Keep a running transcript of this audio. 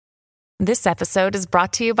This episode is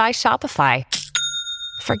brought to you by Shopify.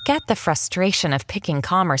 Forget the frustration of picking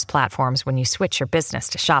commerce platforms when you switch your business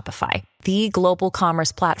to Shopify, the global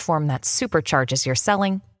commerce platform that supercharges your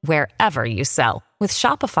selling wherever you sell. With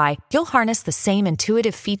Shopify, you'll harness the same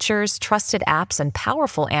intuitive features, trusted apps, and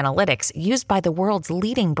powerful analytics used by the world's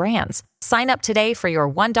leading brands. Sign up today for your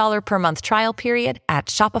 $1 per month trial period at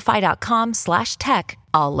shopify.com/tech,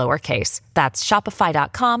 all lowercase. That's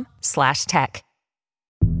shopify.com/tech.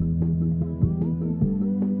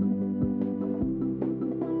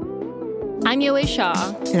 I'm Yowei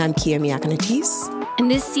Shaw. And I'm Kia Miakanatis. And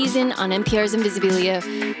this season on NPR's Invisibilia,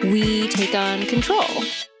 we take on control.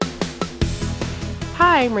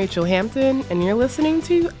 Hi, I'm Rachel Hampton, and you're listening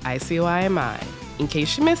to ICYMI. In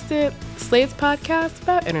case you missed it, Slate's podcast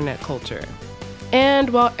about internet culture. And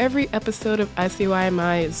while every episode of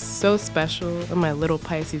ICYMI is so special in my little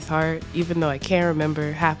Pisces heart, even though I can't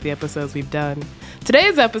remember half the episodes we've done,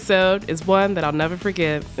 today's episode is one that I'll never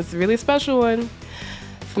forget. It's a really special one.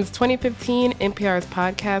 Since 2015, NPR's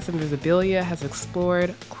podcast Invisibilia has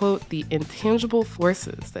explored, quote, the intangible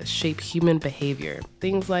forces that shape human behavior.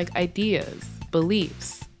 Things like ideas,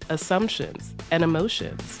 beliefs, assumptions, and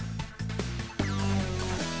emotions.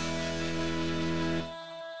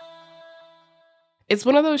 It's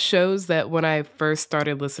one of those shows that when I first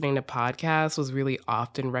started listening to podcasts was really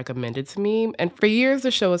often recommended to me. And for years,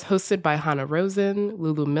 the show was hosted by Hanna Rosin,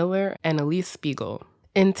 Lulu Miller, and Elise Spiegel.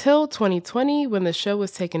 Until 2020, when the show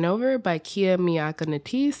was taken over by Kia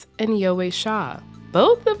Miakanatis and Yowei Shaw,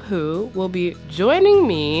 both of who will be joining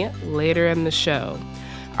me later in the show.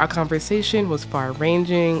 Our conversation was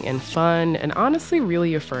far-ranging and fun and honestly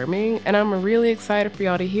really affirming, and I'm really excited for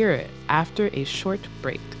y'all to hear it after a short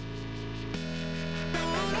break.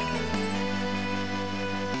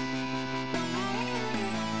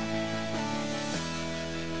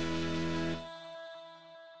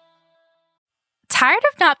 Tired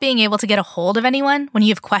of not being able to get a hold of anyone when you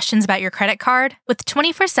have questions about your credit card? With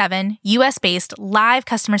 24/7, US-based live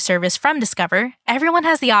customer service from Discover, everyone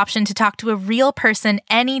has the option to talk to a real person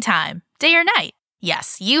anytime, day or night.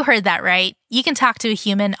 Yes, you heard that right. You can talk to a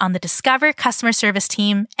human on the Discover customer service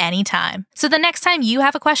team anytime. So the next time you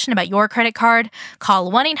have a question about your credit card,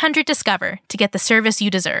 call 1-800-DISCOVER to get the service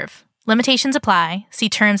you deserve. Limitations apply. See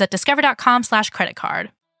terms at discover.com/creditcard.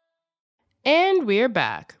 And we're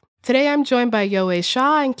back. Today, I'm joined by Yowei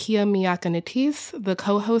Shaw and Kia Miakanatis, the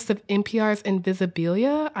co-hosts of NPR's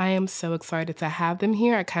Invisibilia. I am so excited to have them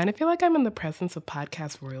here. I kind of feel like I'm in the presence of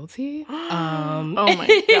podcast royalty. Oh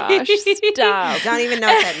my gosh, stop. Don't even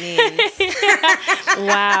know what that means.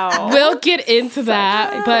 Wow. We'll get into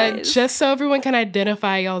that, nice. but just so everyone can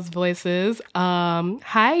identify y'all's voices,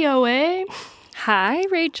 hi, Yowei. Hi,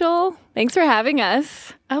 Rachel. Thanks for having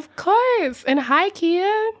us. Of course. And hi,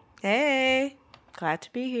 Kia. Hey, glad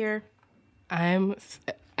to be here. I'm,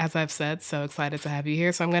 as I've said, so excited to have you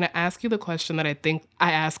here. So I'm going to ask you the question that I think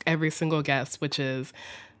I ask every single guest, which is,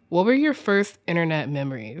 what were your first internet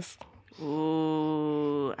memories?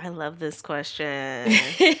 Ooh, I love this question.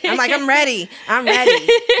 I'm ready.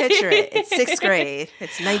 Picture it. It's 6th grade.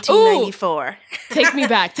 It's 1994. Ooh, take me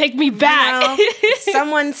back.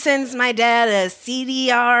 Someone sends my dad a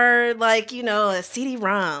CDR, a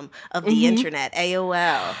CD-ROM of the internet,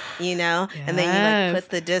 AOL, Yes. And then you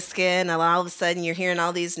put the disc in, and all of a sudden you're hearing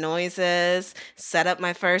all these noises. Set up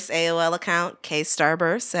my first AOL account,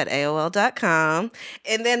 kstarburst at AOL.com.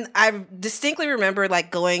 And then I distinctly remember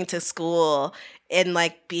going to school and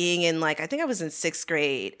being in I think I was in 6th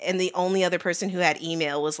grade, and the only other person who had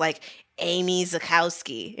email was Amy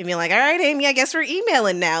Zakowski, and being all right, Amy, I guess we're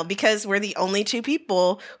emailing now because we're the only two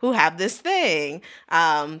people who have this thing.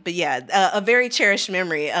 But yeah, a very cherished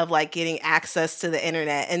memory of getting access to the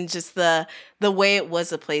internet and just the way it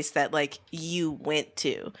was a place that you went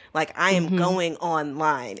to. I am going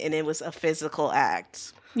online, and it was a physical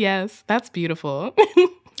act. Yes, that's beautiful.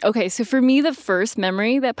 Okay, so for me, the first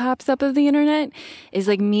memory that pops up of the internet is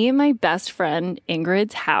me and my best friend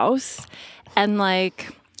Ingrid's house. And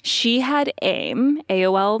she had AIM,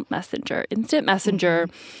 AOL Messenger, Instant Messenger,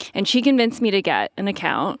 and she convinced me to get an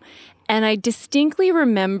account. And I distinctly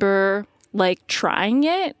remember trying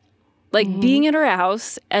it, being at her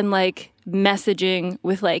house and messaging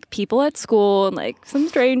with people at school and some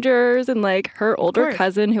strangers and her older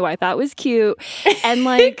cousin who I thought was cute. And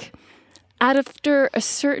after a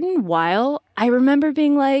certain while, I remember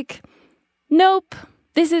being nope,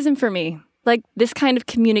 this isn't for me. This kind of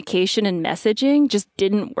communication and messaging just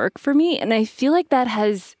didn't work for me. And I feel that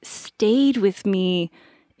has stayed with me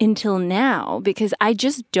until now because I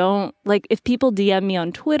just don't, if people DM me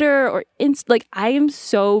on Twitter or I am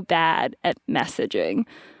so bad at messaging.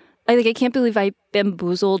 I can't believe I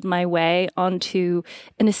bamboozled my way onto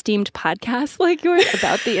an esteemed podcast like yours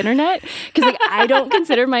about the internet. Because like I don't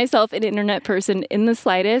consider myself an internet person in the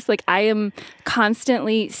slightest. Like I am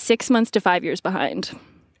constantly 6 months to 5 years behind.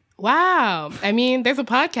 Wow. I mean, there's a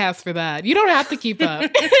podcast for that. You don't have to keep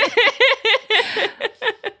up.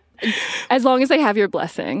 As long as I have your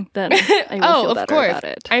blessing, then I will feel better about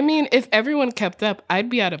it. I mean, if everyone kept up, I'd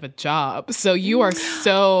be out of a job. So you are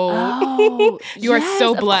so are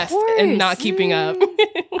so blessed in not keeping up.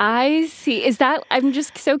 I see. I'm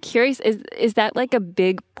just so curious. Is that like a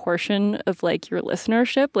big portion of like your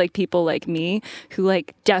listenership? Like people like me who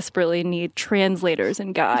like desperately need translators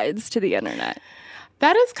and guides to the internet?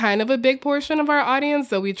 That is kind of a big portion of our audience,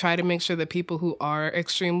 so we try to make sure that people who are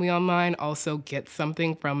extremely online also get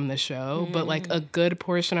something from the show. But like a good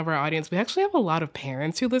portion of our audience, we actually have a lot of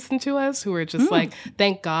parents who listen to us who are just like,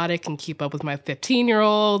 thank God I can keep up with my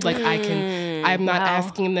 15-year-old. Like I'm not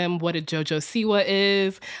asking them what a JoJo Siwa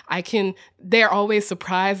is. They're always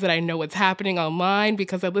surprised that I know what's happening online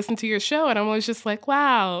because I listen to your show and I'm always just like,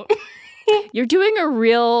 wow. You're doing a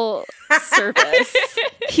real service,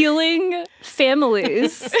 healing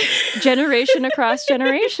families, generation across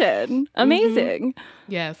generation. Amazing.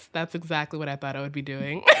 Yes, that's exactly what I thought I would be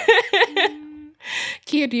doing.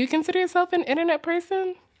 Kia, do you consider yourself an internet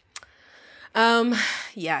person?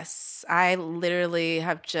 Yes. I literally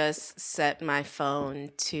have just set my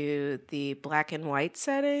phone to the black and white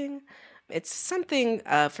setting. It's something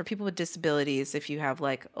for people with disabilities. If you have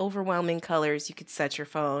like overwhelming colors, you could set your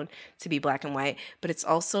phone to be black and white. But it's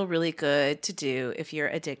also really good to do if you're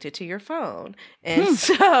addicted to your phone. And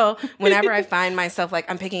so whenever I find myself like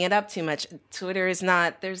I'm picking it up too much, there's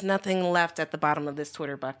nothing left at the bottom of this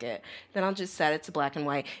Twitter bucket, then I'll just set it to black and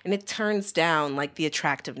white. And it turns down like the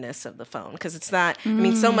attractiveness of the phone because it's not, I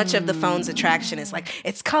mean, so much of the phone's attraction is like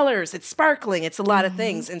it's colors, it's sparkling, it's a lot of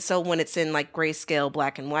things. And so when it's in like grayscale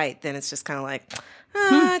black and white, then it's just kind of like,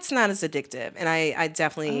 it's not as addictive. And I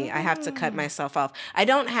definitely, I have to cut myself off. I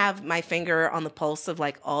don't have my finger on the pulse of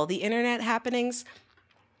like all the internet happenings,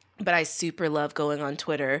 but I super love going on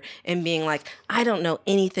Twitter and being like, I don't know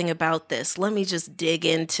anything about this. Let me just dig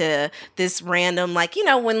into this random, like, you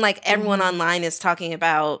know, when like everyone online is talking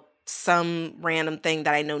about some random thing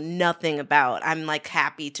that I know nothing about, I'm like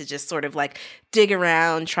happy to just sort of like dig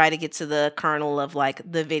around, try to get to the kernel of like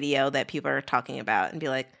the video that people are talking about and be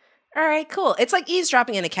like, all right, cool. It's like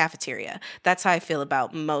eavesdropping in a cafeteria. That's how I feel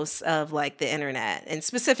about most of like the internet and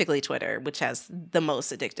specifically Twitter, which has the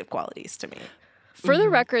most addictive qualities to me. For the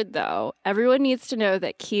record, though, everyone needs to know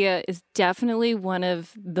that Kia is definitely one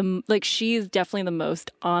of the, like, she's definitely the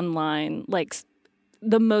most online, like,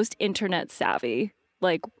 the most internet savvy,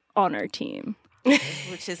 like, on our team.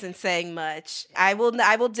 Which isn't saying much. I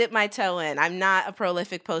will dip my toe in. I'm not a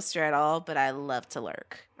prolific poster at all, but I love to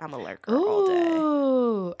lurk. I'm a lurker all day.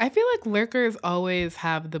 Ooh, I feel like lurkers always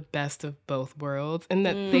have the best of both worlds in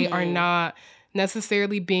that they are not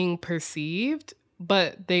necessarily being perceived,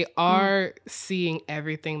 but they are seeing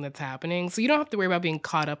everything that's happening. So you don't have to worry about being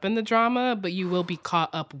caught up in the drama, but you will be caught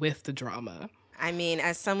up with the drama. I mean,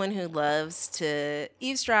 as someone who loves to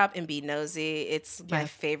eavesdrop and be nosy, it's my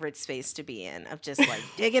favorite space to be in, of just like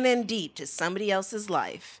digging in deep to somebody else's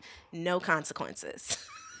life. No consequences.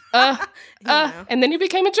 And then you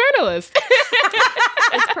became a journalist.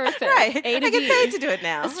 That's perfect. Right. A to I get B. paid to do it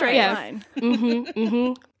now. A straight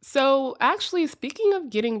line. So actually, speaking of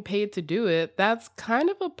getting paid to do it, that's kind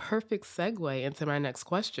of a perfect segue into my next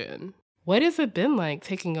question. What has it been like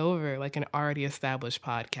taking over like an already established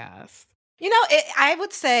podcast? You know, I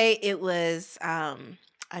would say it was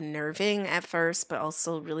unnerving at first, but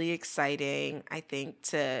also really exciting, I think,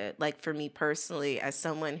 to, like, for me personally, as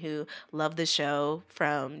someone who loved the show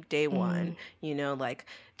from day one, you know, like,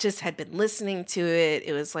 just had been listening to it.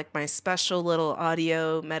 It was like my special little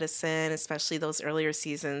audio medicine, especially those earlier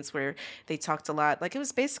seasons where they talked a lot. Like, it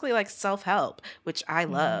was basically like self-help, which I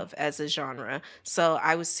love as a genre. So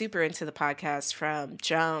I was super into the podcast from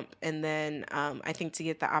jump. And then I think to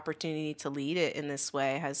get the opportunity to lead it in this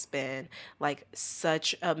way has been like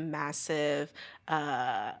such a massive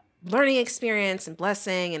learning experience and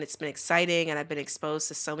blessing, and it's been exciting, and I've been exposed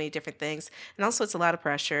to so many different things. And also it's a lot of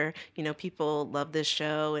pressure. You know, people love this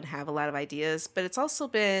show and have a lot of ideas, but it's also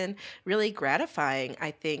been really gratifying,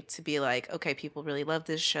 I think, to be like, okay, people really love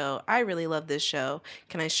this show. I really love this show.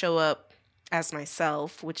 Can I show up as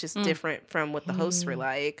myself, which is different from what the hosts were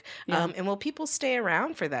like? And will people stay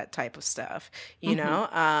around for that type of stuff, you know?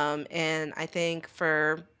 And I think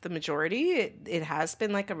for the majority, it has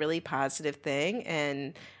been like a really positive thing.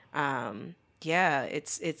 And yeah,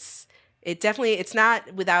 it's it's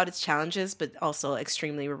not without its challenges, but also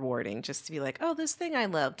extremely rewarding just to be like, oh, this thing I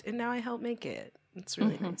loved and now I help make it. It's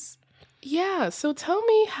really nice. Yeah. So tell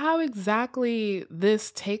me how exactly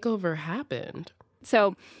this takeover happened.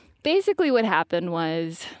 So basically what happened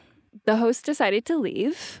was the host decided to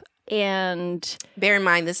leave, and bear in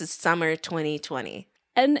mind, this is summer 2020.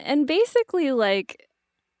 And basically, like,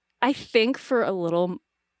 I think for a little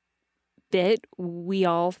bit, we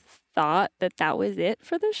all thought that was it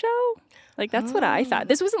for the show. Like, that's what I thought.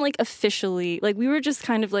 This wasn't, like, officially, like, we were just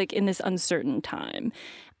kind of, like, in this uncertain time.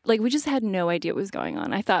 Like, we just had no idea what was going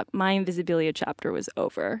on. I thought my Invisibilia chapter was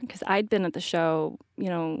over because I'd been at the show, you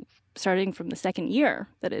know, starting from the second year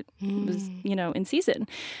that it was, you know, in season.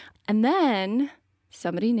 And then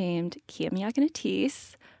somebody named Kia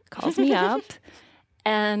Miakanatis calls me up,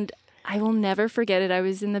 and I will never forget it. I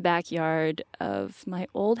was in the backyard of my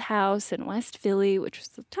old house in West Philly, which was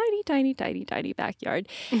a tiny, tiny, tiny, tiny backyard.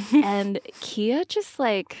 And Kia just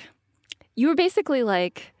like, you were basically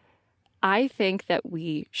like, I think that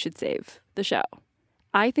we should save the show.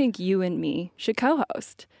 I think you and me should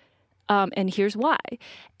co-host. And here's why.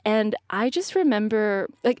 And I just remember,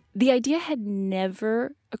 like, the idea had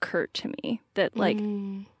never occurred to me that, like,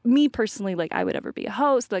 me personally, like, I would ever be a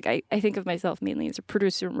host. Like, I think of myself mainly as a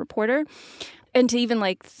producer and reporter. And to even,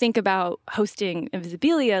 like, think about hosting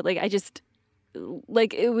Invisibilia, like, I just,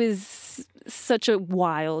 like, it was such a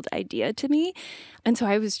wild idea to me. And so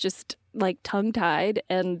I was just, like, tongue-tied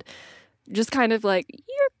and just kind of like,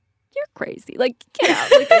 you're crazy. Like, get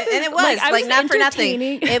out. Like, and it was like not for nothing.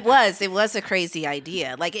 It was a crazy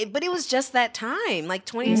idea. Like, but it was just that time. Like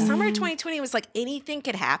summer 2020 was like anything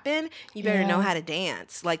could happen. You better know how to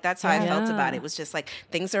dance. Like, that's how I felt about it. It was just like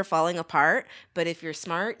things are falling apart, but if you're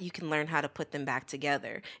smart, you can learn how to put them back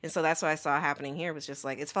together. And so that's what I saw happening here. Was just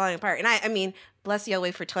like it's falling apart. And I mean, bless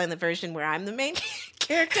Yahweh for telling the version where I'm the main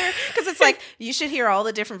character, because it's like you should hear all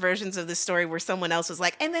the different versions of the story where someone else was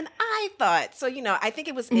like, and then I thought. So, you know, I think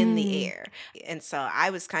it was in the air. And so I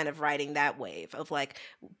was kind of riding that wave of like,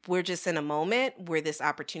 we're just in a moment where this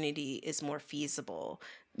opportunity is more feasible.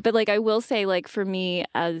 But like, I will say, like, for me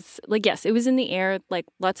as like, yes, it was in the air. Like,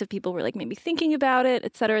 lots of people were like maybe thinking about it,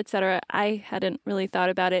 et cetera, et cetera. I hadn't really thought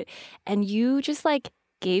about it. And you just like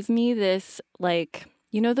gave me this, like,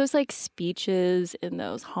 you know, those like speeches in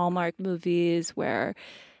those Hallmark movies where,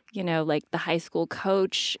 you know, like the high school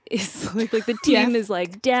coach is like the team is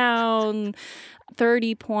like down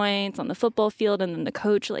 30 points on the football field, and then the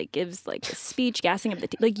coach like gives like a speech gassing up the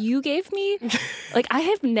team. Like, you gave me, like, I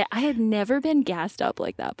had never been gassed up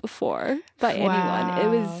like that before by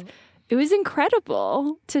anyone. It was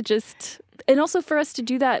incredible to just, and also for us to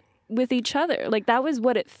do that with each other. Like, that was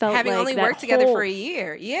what it felt having like. Having only worked together for a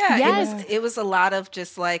year. Yeah. Yes. It was a lot of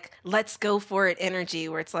just like, let's go for it energy,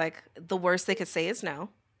 where it's like the worst they could say is no.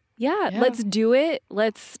 Yeah, let's do it.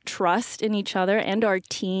 Let's trust in each other and our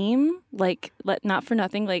team. Like, not for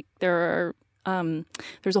nothing, like there's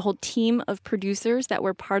a whole team of producers that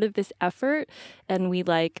were part of this effort, and we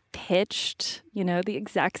like pitched, you know, the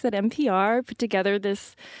execs at NPR put together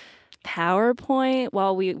this PowerPoint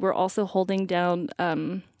while we were also holding down,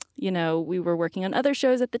 you know, we were working on other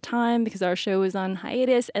shows at the time because our show was on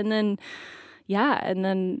hiatus, and then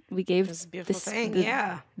we gave this beautiful thing,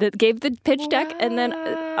 gave the pitch deck, and then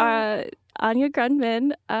Anya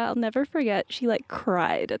Grundman, I'll never forget, she like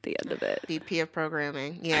cried at the end of it. VP of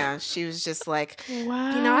programming, yeah, she was just like,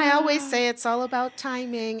 wow. You know, I always say it's all about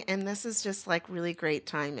timing, and this is just like really great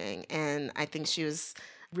timing, and I think she was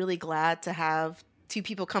really glad to have two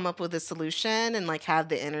people come up with a solution and like have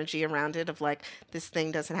the energy around it of like, this thing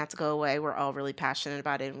doesn't have to go away. We're all really passionate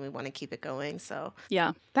about it and we want to keep it going. So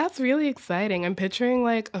yeah, that's really exciting. I'm picturing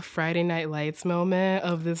like a Friday Night Lights moment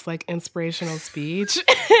of this like inspirational speech.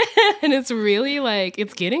 And it's really like,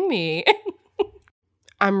 it's getting me.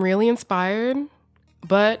 I'm really inspired,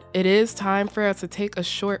 but it is time for us to take a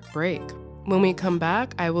short break. When we come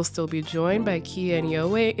back, I will still be joined by Kia and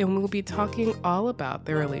Yowei, and we'll be talking all about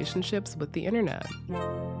their relationships with the internet.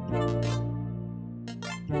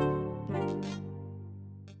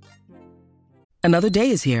 Another day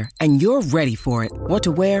is here, and you're ready for it. What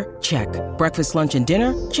to wear? Check. Breakfast, lunch, and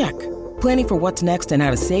dinner? Check. Planning for what's next and how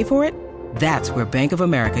to save for it? That's where Bank of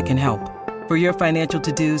America can help. For your financial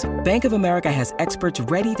to-dos, Bank of America has experts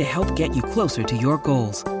ready to help get you closer to your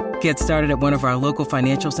goals. Get started at one of our local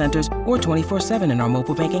financial centers or 24/7 in our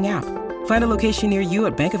mobile banking app. Find a location near you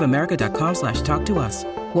at bankofamerica.com/talktous.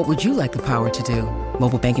 What would you like the power to do?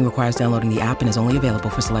 Mobile banking requires downloading the app and is only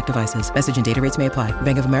available for select devices. Message and data rates may apply.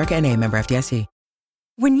 Bank of America NA, member FDIC.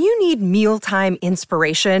 When you need mealtime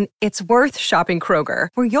inspiration, it's worth shopping Kroger,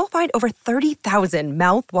 where you'll find over 30,000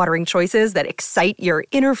 mouth-watering choices that excite your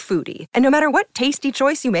inner foodie. And no matter what tasty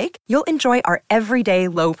choice you make, you'll enjoy our everyday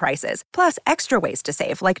low prices, plus extra ways to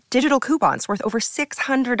save, like digital coupons worth over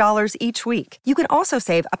 $600 each week. You can also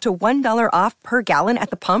save up to $1 off per gallon at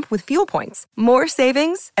the pump with fuel points. More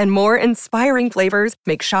savings and more inspiring flavors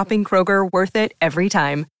make shopping Kroger worth it every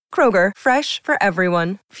time. Kroger, fresh for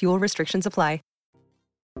everyone. Fuel restrictions apply.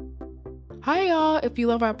 Hi, y'all. If you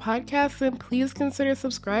love our podcast, then please consider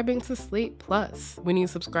subscribing to Slate Plus. When you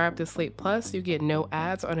subscribe to Slate Plus, you get no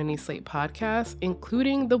ads on any Slate podcasts,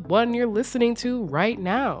 including the one you're listening to right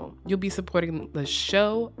now. You'll be supporting the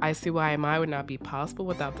show. ICYMI would not be possible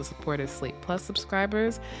without the support of Slate Plus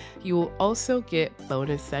subscribers. You will also get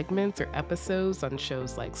bonus segments or episodes on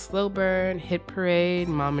shows like Slow Burn, Hit Parade,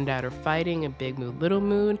 Mom and Dad Are Fighting, and Big Mood, Little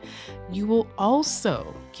Mood. You will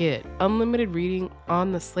also get unlimited reading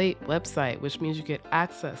on the Slate website, which means you get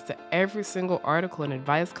access to every single article and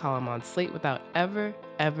advice column on Slate without ever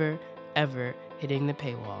hitting the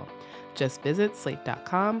paywall. Just visit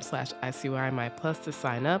slate.com/ICYMI+ to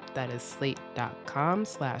sign up. That is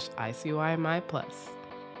slate.com/ICYMI+.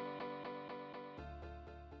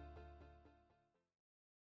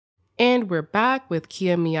 And we're back with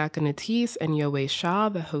Kia Miaka Natisse and Yowei Shaw,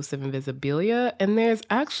 the host of Invisibilia. And there's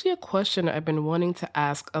actually a question I've been wanting to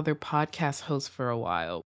ask other podcast hosts for a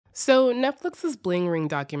while. So Netflix's Bling Ring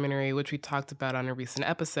documentary, which we talked about on a recent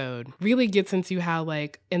episode, really gets into how,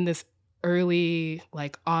 like, in this early,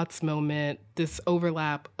 like, aughts moment, this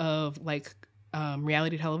overlap of, like,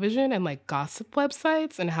 reality television and, like, gossip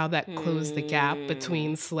websites and how that closed the gap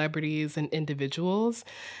between celebrities and individuals.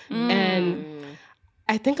 And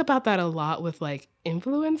I think about that a lot with, like,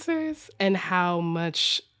 influencers and how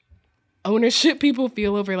much ownership people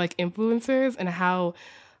feel over, like, influencers, and how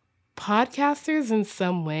podcasters in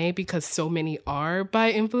some way, because so many are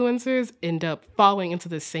by influencers, end up falling into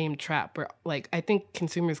the same trap where, like, I think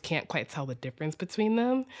consumers can't quite tell the difference between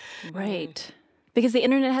them. Right. Because the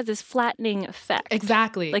internet has this flattening effect.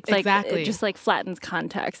 Exactly. It just, like, flattens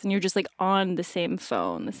context, and you're just, like, on the same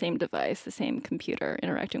phone, the same device, the same computer,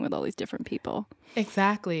 interacting with all these different people.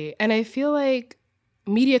 Exactly. And I feel like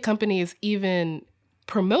media companies even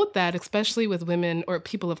promote that, especially with women or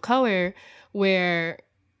people of color, where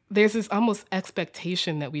there's this almost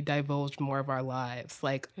expectation that we divulge more of our lives,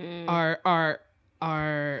 like our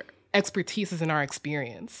expertise is in our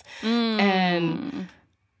experience. And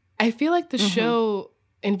I feel like the show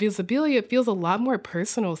Invisibilia feels a lot more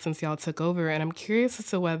personal since y'all took over, and I'm curious as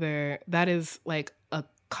to whether that is, like, a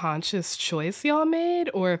conscious choice y'all made,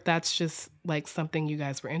 or if that's just, like, something you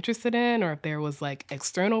guys were interested in, or if there was, like,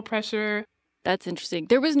 external pressure. That's interesting.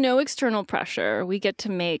 There was no external pressure. We get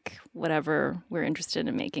to make whatever we're interested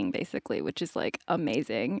in making, basically, which is, like,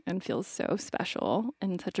 amazing and feels so special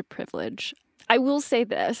and such a privilege. I will say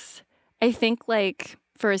this. I think, like,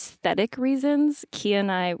 for aesthetic reasons, Kia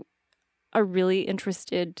and I are really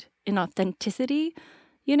interested in authenticity,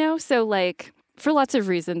 you know? So, like, for lots of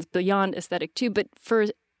reasons, beyond aesthetic too, but for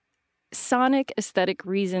sonic aesthetic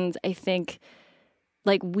reasons, I think,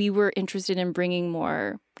 like, we were interested in bringing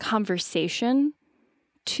more conversation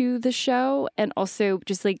to the show, and also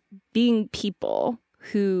just, like, being people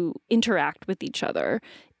who interact with each other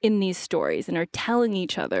in these stories and are telling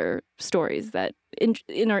each other stories that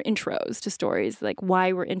in our intros to stories, like,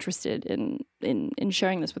 why we're interested in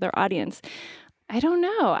sharing this with our audience. I don't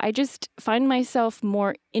know. I just find myself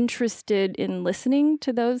more interested in listening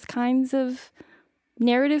to those kinds of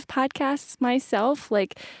narrative podcasts myself.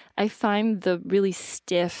 Like, I find the really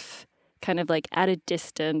stiff, kind of, like, at a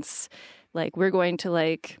distance, like, we're going to,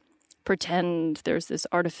 like, pretend there's this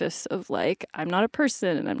artifice of, like, I'm not a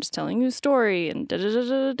person and I'm just telling you a story and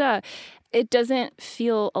da-da-da-da-da. It doesn't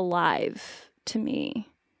feel alive to me.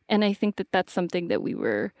 And I think that that's something that we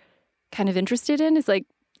were kind of interested in, is, like,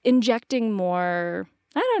 injecting more,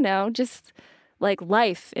 I don't know, just, like,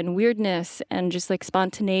 life and weirdness and just, like,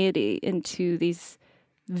 spontaneity into these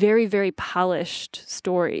very, very polished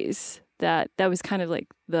stories that was kind of, like,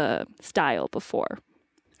 the style before.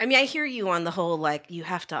 I mean, I hear you on the whole, like, you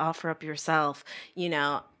have to offer up yourself. You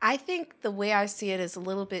know, I think the way I see it is a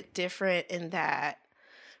little bit different in that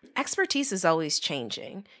expertise is always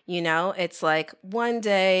changing. You know, it's like one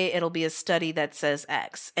day it'll be a study that says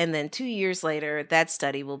X, and then 2 years later, that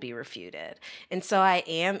study will be refuted. And so I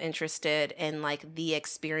am interested in, like, the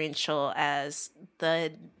experiential as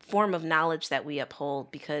the form of knowledge that we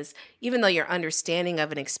uphold, because even though your understanding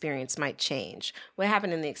of an experience might change, what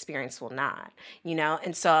happened in the experience will not, you know?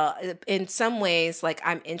 And so in some ways, like,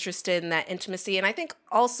 I'm interested in that intimacy. And I think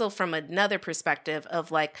also from another perspective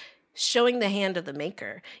of, like, showing the hand of the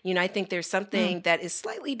maker. You know, I think there's something that is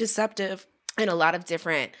slightly deceptive in a lot of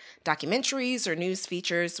different documentaries or news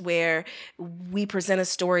features where we present a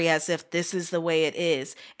story as if this is the way it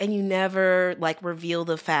is, and you never like reveal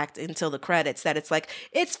the fact until the credits that it's like,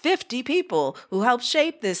 it's 50 people who helped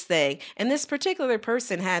shape this thing, and this particular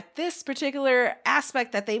person had this particular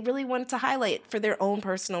aspect that they really wanted to highlight for their own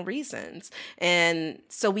personal reasons. And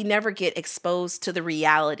so we never get exposed to the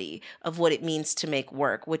reality of what it means to make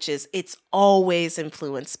work, which is it's always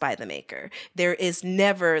influenced by the maker. There is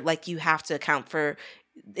never like you have to account for,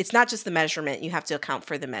 it's not just the measurement, you have to account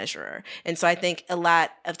for the measurer. And so I think a lot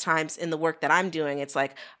of times in the work that I'm doing, it's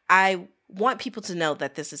like, I want people to know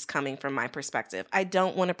that this is coming from my perspective. I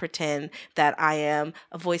don't want to pretend that I am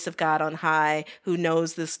a voice of God on high who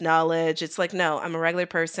knows this knowledge. It's like, no, I'm a regular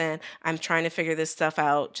person. I'm trying to figure this stuff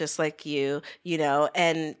out just like you know,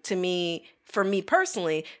 and to me, for me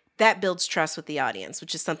personally, that builds trust with the audience,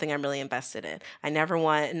 which is something I'm really invested in. I never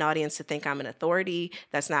want an audience to think I'm an authority.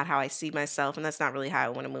 That's not how I see myself, and that's not really how I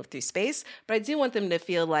want to move through space. But I do want them to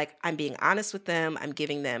feel like I'm being honest with them. I'm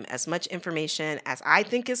giving them as much information as I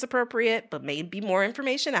think is appropriate, but maybe more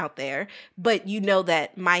information out there. But you know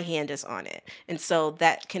that my hand is on it. And so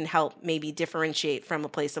that can help maybe differentiate from a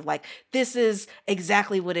place of like, this is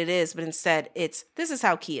exactly what it is, but instead it's, this is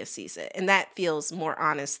how Kia sees it. And that feels more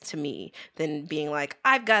honest to me than being like,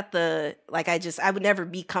 I've got the, like, I would never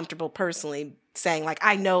be comfortable personally saying like,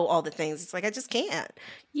 I know all the things. It's like, I just can't.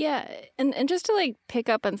 Yeah. And just to like pick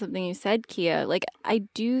up on something you said, Kia, like I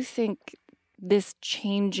do think this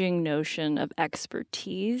changing notion of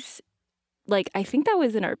expertise, like I think that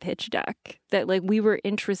was in our pitch deck, that like we were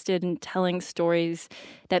interested in telling stories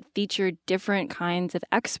that featured different kinds of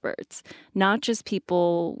experts, not just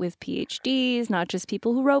people with PhDs, not just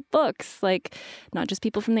people who wrote books, like not just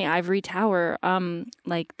people from the ivory tower.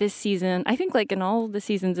 Like this season, I think like in all the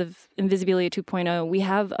seasons of Invisibilia 2.0, we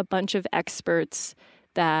have a bunch of experts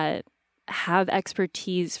that have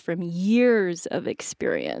expertise from years of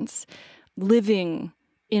experience living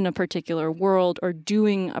in a particular world or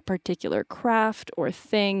doing a particular craft or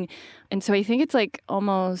thing. And so I think it's like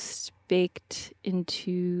almost baked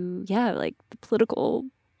into, like the political,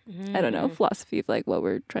 I don't know, philosophy of like what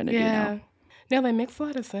we're trying to do now. No, that makes a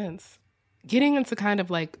lot of sense. Getting into kind of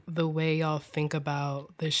like the way y'all think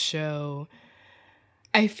about the show,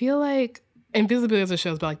 I feel like Invisibilia is a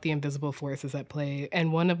show about like the invisible forces at play.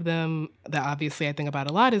 And one of them that obviously I think about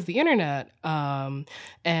a lot is the internet,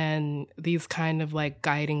 and these kind of like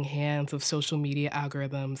guiding hands of social media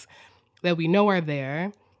algorithms that we know are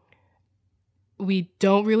there. We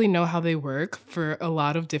don't really know how they work for a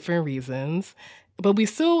lot of different reasons, but we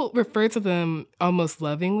still refer to them almost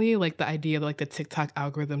lovingly. Like the idea of like the TikTok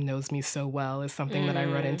algorithm knows me so well is something that I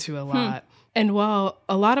run into a lot. And while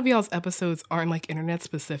a lot of y'all's episodes aren't like internet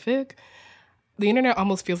specific, the internet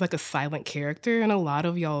almost feels like a silent character in a lot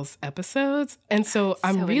of y'all's episodes. And so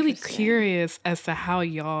I'm really curious as to how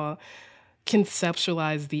y'all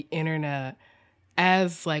conceptualize the internet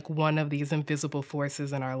as like one of these invisible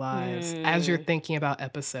forces in our lives as you're thinking about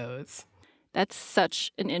episodes. That's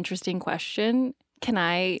such an interesting question. Can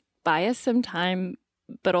I buy us some time,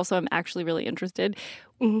 but also I'm actually really interested.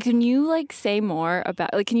 Can you like say more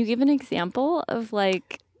about, like, can you give an example of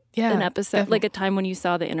like an episode, definitely. Like a time when you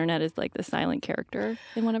saw the internet as like the silent character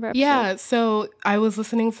in one of our episodes? Yeah, so I was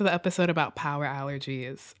listening to the episode about power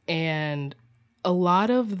allergies, and a lot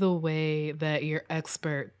of the way that your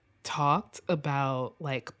expert talked about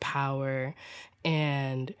like power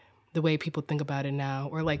and the way people think about it now,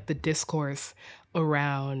 or like the discourse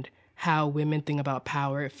around how women think about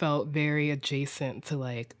power, it felt very adjacent to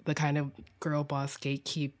like the kind of girl boss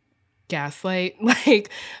gatekeep gaslight like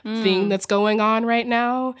thing that's going on right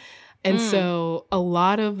now. And so a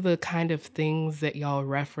lot of the kind of things that y'all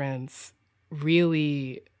reference,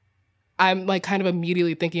 really, I'm like kind of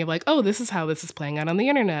immediately thinking of like, oh, this is how this is playing out on the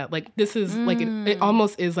internet. Like this is like, it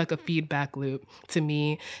almost is like a feedback loop to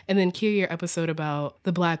me. And then Kia, your episode about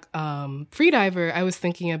the Black freediver, I was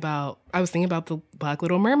thinking about the Black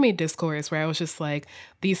Little Mermaid discourse, where I was just like,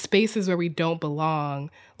 these spaces where we don't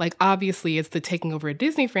belong, like obviously it's the taking over a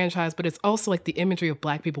Disney franchise, but it's also like the imagery of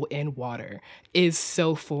Black people in water is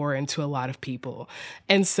so foreign to a lot of people.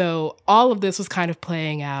 And so all of this was kind of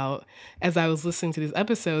playing out as I was listening to these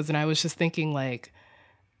episodes, and I was just thinking like,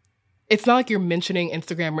 it's not like you're mentioning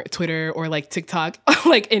Instagram or Twitter or like TikTok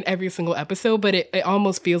like in every single episode, but it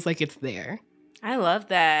almost feels like it's there. I love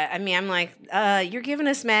that. I mean, I'm like, you're giving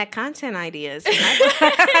us mad content ideas.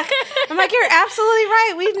 I'm like, you're absolutely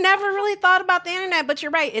right. We've never really thought about the internet, but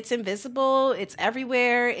you're right. It's invisible. It's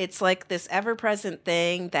everywhere. It's like this ever-present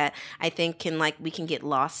thing that I think we can get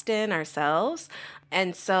lost in ourselves.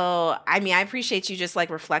 And so, I mean, I appreciate you just like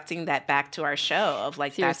reflecting that back to our show of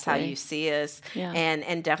like, that's how you see us. Yeah.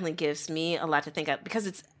 And definitely gives me a lot to think of because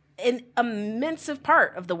it's an immense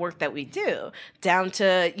part of the work that we do, down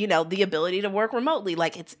to, the ability to work remotely.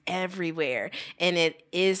 Like, it's everywhere. And it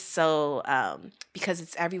is so, because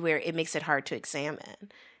it's everywhere, it makes it hard to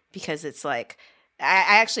examine. Because it's like,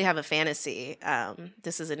 I actually have a fantasy.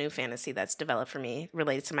 This is a new fantasy that's developed for me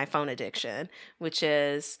related to my phone addiction, which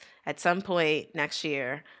is at some point next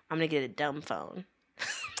year, I'm going to get a dumb phone.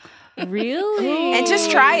 Really? And just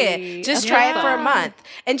try it. Just try it for a month.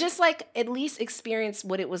 And just like at least experience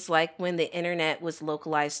what it was like when the internet was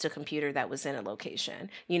localized to a computer that was in a location.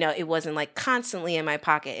 It wasn't like constantly in my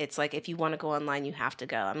pocket. It's like if you want to go online, you have to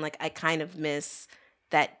go. I'm like, I kind of miss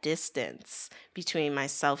that distance between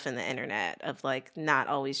myself and the internet of like not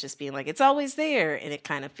always just being like, it's always there. And it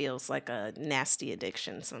kind of feels like a nasty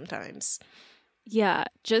addiction sometimes. Yeah,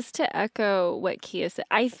 just to echo what Kia said,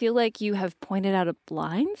 I feel like you have pointed out a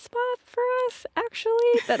blind spot for us, actually,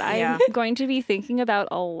 that I'm going to be thinking about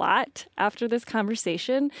a lot after this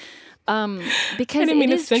conversation. Because I didn't mean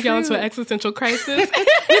to send y'all into an existential crisis.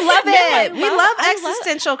 We love it. We love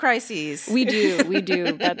existential crises. We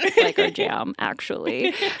do. That's like our jam,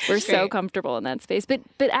 actually. We're so comfortable in that space. But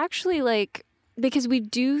actually, like, because we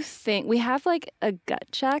do think, we have like a gut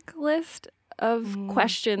check list of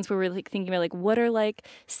questions where we're like thinking about like what are like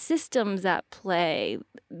systems at play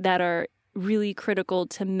that are really critical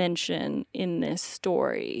to mention in this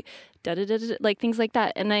story, like things like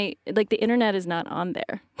that. And I like the internet is not on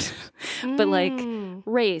there, but like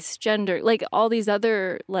race, gender, like all these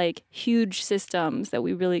other like huge systems that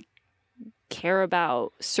we really care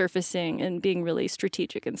about surfacing and being really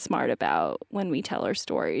strategic and smart about when we tell our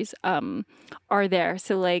stories are there.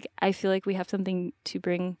 So like I feel like we have something to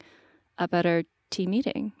bring up at our team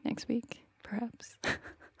meeting next week, perhaps.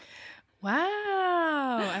 Wow.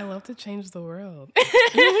 I love to change the world.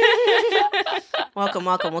 Welcome.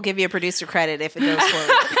 We'll give you a producer credit if it goes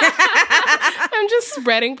forward. I'm just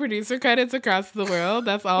spreading producer credits across the world.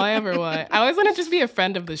 That's all I ever want. I always want to just be a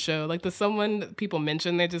friend of the show. Like someone people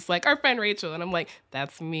mention, they're just like, our friend Rachel. And I'm like,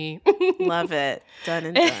 that's me. Love it. Done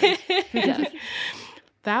and done. Yeah.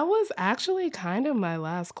 That was actually kind of my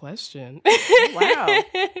last question. Wow.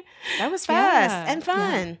 That was fast and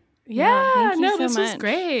fun. Yeah, thank you so this was much.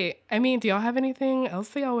 great. I mean, do y'all have anything else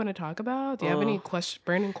that y'all want to talk about? Do you have any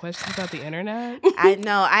burning questions about the internet? I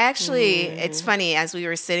know. I actually, it's funny, as we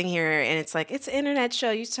were sitting here and it's like, it's an internet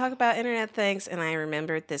show. You talk about internet things. And I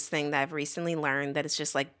remembered this thing that I've recently learned that is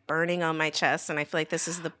just like burning on my chest. And I feel like this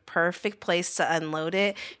is the perfect place to unload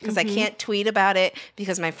it because I can't tweet about it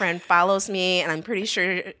because my friend follows me and I'm pretty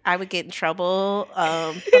sure I would get in trouble.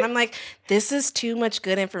 But I'm like, this is too much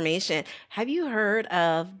good information. Have you heard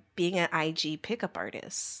of being an IG pickup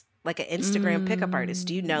artist, like an Instagram pickup artist?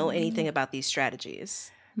 Do you know anything about these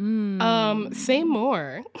strategies? Say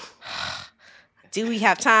more. Do we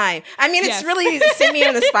have time? I mean, it's really sent me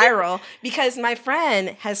in a spiral because my friend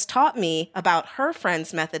has taught me about her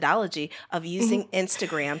friend's methodology of using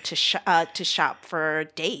Instagram to shop for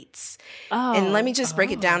dates. And let me just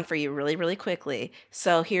break it down for you really, really quickly.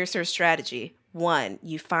 So here's her strategy. 1,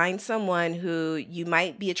 you find someone who you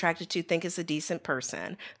might be attracted to, think is a decent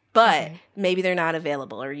person, but maybe they're not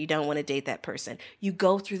available or you don't want to date that person. You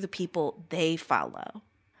go through the people they follow.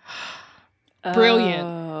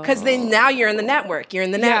 Brilliant. Because then now you're in the network. You're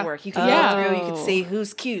in the network. You can go through, you can see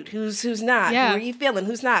who's cute, who's not, who are you feeling,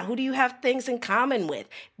 who's not, who do you have things in common with.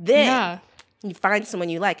 Then you find someone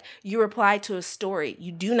you like. You reply to a story.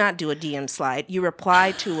 You do not do a DM slide. You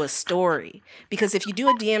reply to a story. Because if you do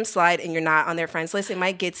a DM slide and you're not on their friends list, it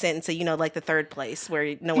might get sent into, like the third place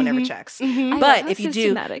where no one ever checks. But if you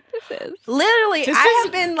do, this is. literally, I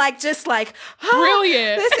have been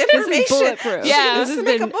brilliant. This This information. is bulletproof. Yeah. This has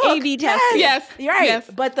Make a been book. A/B tested. Yes. You're right. Yes.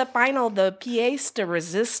 But the pièce de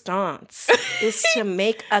résistance is to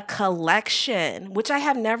make a collection, which I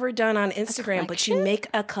have never done on Instagram, but you make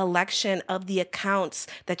a collection of the accounts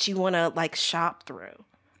that you want to shop through.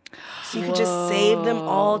 So you can just save them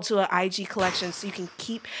all to an IG collection so you can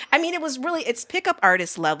keep, it's pickup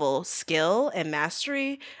artist level skill and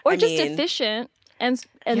mastery. Or just efficient and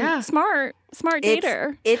smart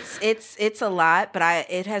dater. It's a lot, but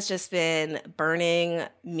it has just been burning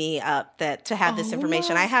me up to have this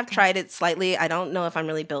information. I have tried it slightly. I don't know if I'm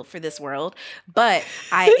really built for this world, but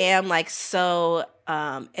I am so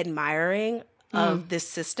admiring of this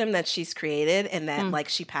system that she's created, and that like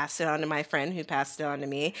she passed it on to my friend who passed it on to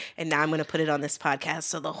me, and now I'm going to put it on this podcast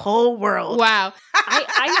so the whole world. Wow.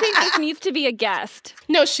 I think this needs to be a guest.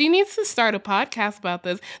 No, she needs to start a podcast about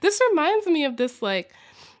this. This reminds me of this like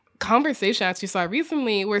conversation I actually saw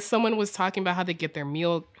recently where someone was talking about how they get their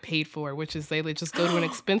meal paid for, which is they just go to an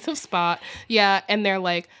expensive spot. Yeah. And they're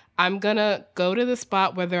like, I'm going to go to the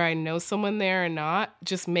spot whether I know someone there or not,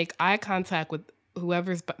 just make eye contact with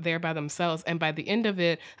whoever's there by themselves. And by the end of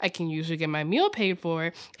it, I can usually get my meal paid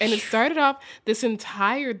for. And it started off this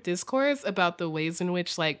entire discourse about the ways in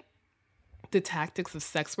which like the tactics of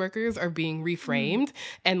sex workers are being reframed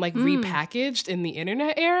and like repackaged in the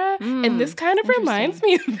internet era. And this kind of reminds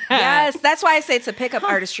me of that. Yes, that's why I say it's a pickup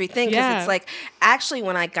artistry thing, because it's like, actually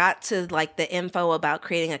when I got to like the info about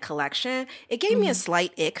creating a collection, it gave me a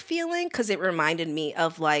slight ick feeling, because it reminded me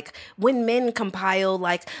of like when men compile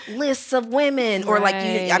like lists of women, or like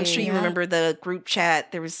I'm sure you remember the group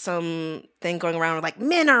chat, there was some thing going around where like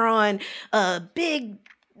men are on big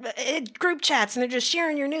group chats and they're just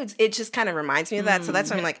sharing your nudes. It just kind of reminds me of that. So that's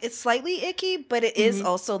why I'm like, it's slightly icky, but it is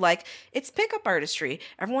also like, it's pickup artistry.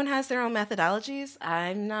 Everyone has their own methodologies.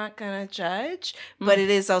 I'm not gonna judge, but it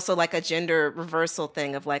is also like a gender reversal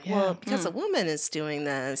thing of like, well, because a woman is doing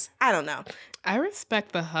this, I don't know. I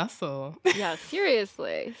respect the hustle. Yeah,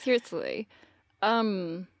 seriously.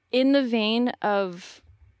 In the vein of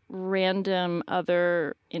random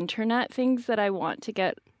other internet things that I want to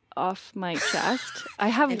get off my chest, I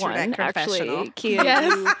have Internet one confessional. actually. Kia,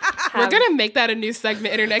 Yes. We're going to make that a new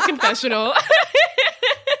segment, Internet Confessional.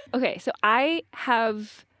 Okay, so I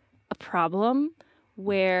have a problem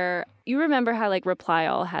where you remember how like Reply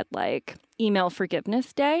All had like email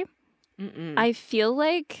forgiveness day? I feel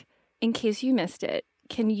like, in case you missed it,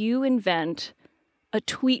 can you invent a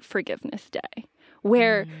tweet forgiveness day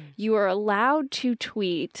where you are allowed to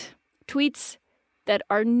tweet tweets that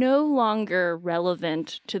are no longer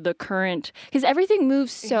relevant to the current, because everything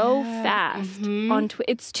moves so fast on Twitter.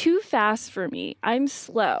 It's too fast for me. I'm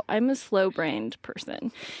slow. I'm a slow-brained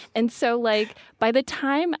person. And so like by the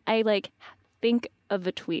time I like think of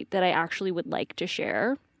a tweet that I actually would like to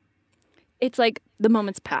share, it's like the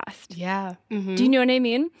moment's passed. Yeah. Mm-hmm. Do you know what I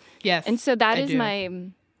mean? Yes. And so that I is do.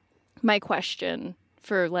 my question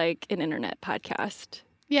for like an internet podcast.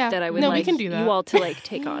 Yeah. That I would we like can do that. you all to like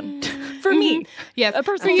take on. For me. Yes. A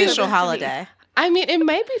person Official holiday. I mean, it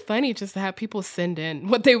might be funny just to have people send in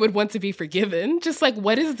what they would want to be forgiven. Just like,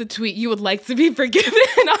 what is the tweet you would like to be forgiven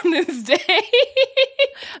on this day?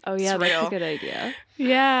 Oh, yeah, It's that's real. a good idea.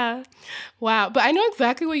 Yeah. Wow. But I know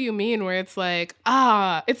exactly what you mean, where it's like,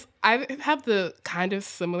 I have the kind of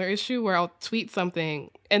similar issue where I'll tweet something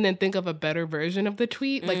and then think of a better version of the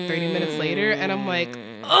tweet like 30 minutes later. And I'm like,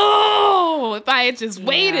 oh, if I had just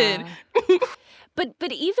waited.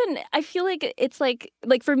 But even I feel like it's like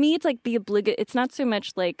for me it's like it's not so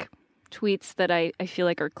much like tweets that I feel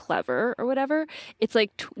like are clever or whatever. It's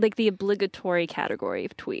like like the obligatory category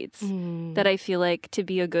of tweets that I feel like to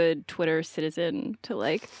be a good Twitter citizen to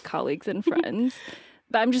like colleagues and friends.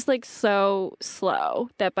 But I'm just like so slow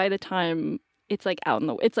that by the time it's like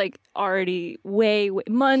it's like already way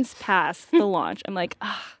months past the launch. I'm like,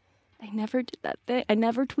 I never did that thing. I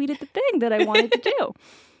never tweeted the thing that I wanted to do.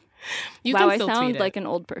 You wow, can I still sound tweet it. like an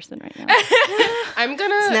old person right now. I'm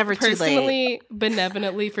going never to too late. personally,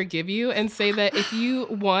 benevolently forgive you and say that if you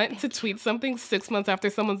want to tweet something 6 months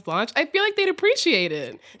after someone's launch, I feel like they'd appreciate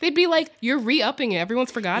it. They'd be like, you're re-upping it.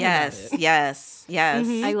 Everyone's forgotten about it. Yes.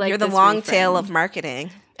 I like You're the this long reframe. tail of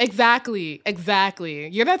marketing. Exactly.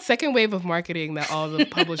 You're that second wave of marketing that all the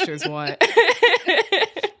publishers want.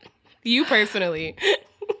 You personally.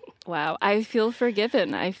 Wow, I feel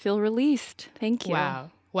forgiven. I feel released. Thank you.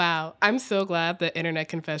 Wow. I'm so glad the Internet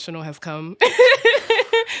Confessional has come.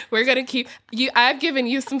 We're going to keep you. I've given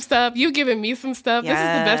you some stuff. You've given me some stuff. This is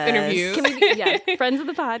the best interview. Can we be friends of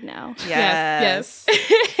the pod now? Yes.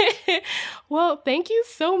 Well, thank you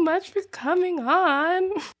so much for coming on.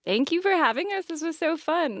 Thank you for having us. This was so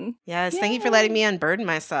fun. Yes. Thank you for letting me unburden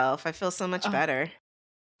myself. I feel so much better.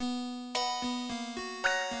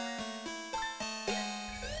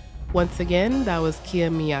 Once again, that was Kia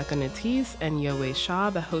Miyaka Natisse and Yowei Shaw,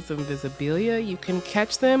 the hosts of Invisibilia. You can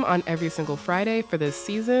catch them on every single Friday for this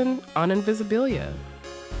season on Invisibilia.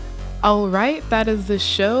 All right, that is the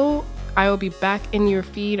show. I will be back in your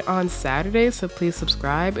feed on Saturday, so please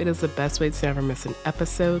subscribe. It is the best way to never miss an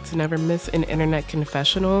episode, to never miss an internet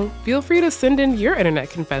confessional. Feel free to send in your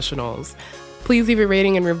internet confessionals. Please leave a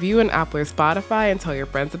rating and review on Apple or Spotify and tell your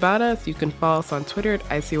friends about us. You can follow us on Twitter at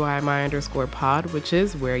ICYMI_pod, which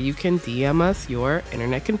is where you can DM us your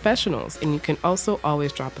internet confessionals. And you can also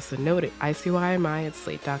always drop us a note at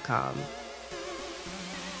ICYMI@slate.com.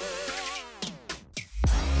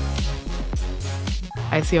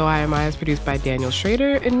 ICOIMI is produced by Daniel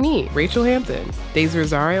Schrader and me, Rachel Hampton. Daisy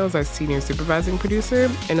Rosario is our senior supervising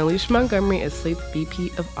producer, and Alicia Montgomery is Slate's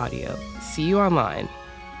VP of Audio. See you online.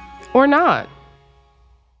 Or not.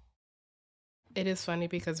 It is funny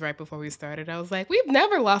because right before we started, I was like, we've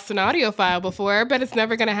never lost an audio file before, but it's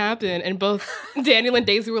never going to happen. And both Daniel and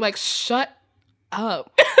Daisy were like, shut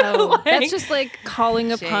up. Oh, that's just like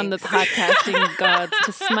calling upon the podcasting gods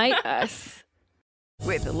to smite us.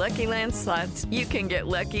 With the Lucky Land Slots, you can get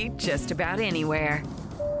lucky just about anywhere.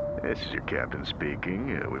 This is your captain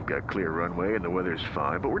speaking. We've got clear runway and the weather's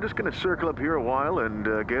fine, but we're just going to circle up here a while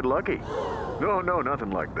and get lucky. No, nothing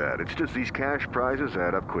like that. It's just these cash prizes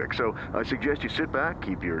add up quick. So I suggest you sit back,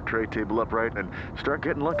 keep your tray table upright, and start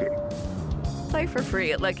getting lucky. Play for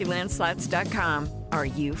free at LuckyLandSlots.com. Are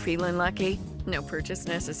you feeling lucky? No purchase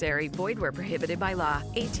necessary. Void where prohibited by law.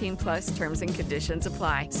 18+ terms and conditions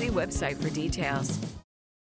apply. See website for details.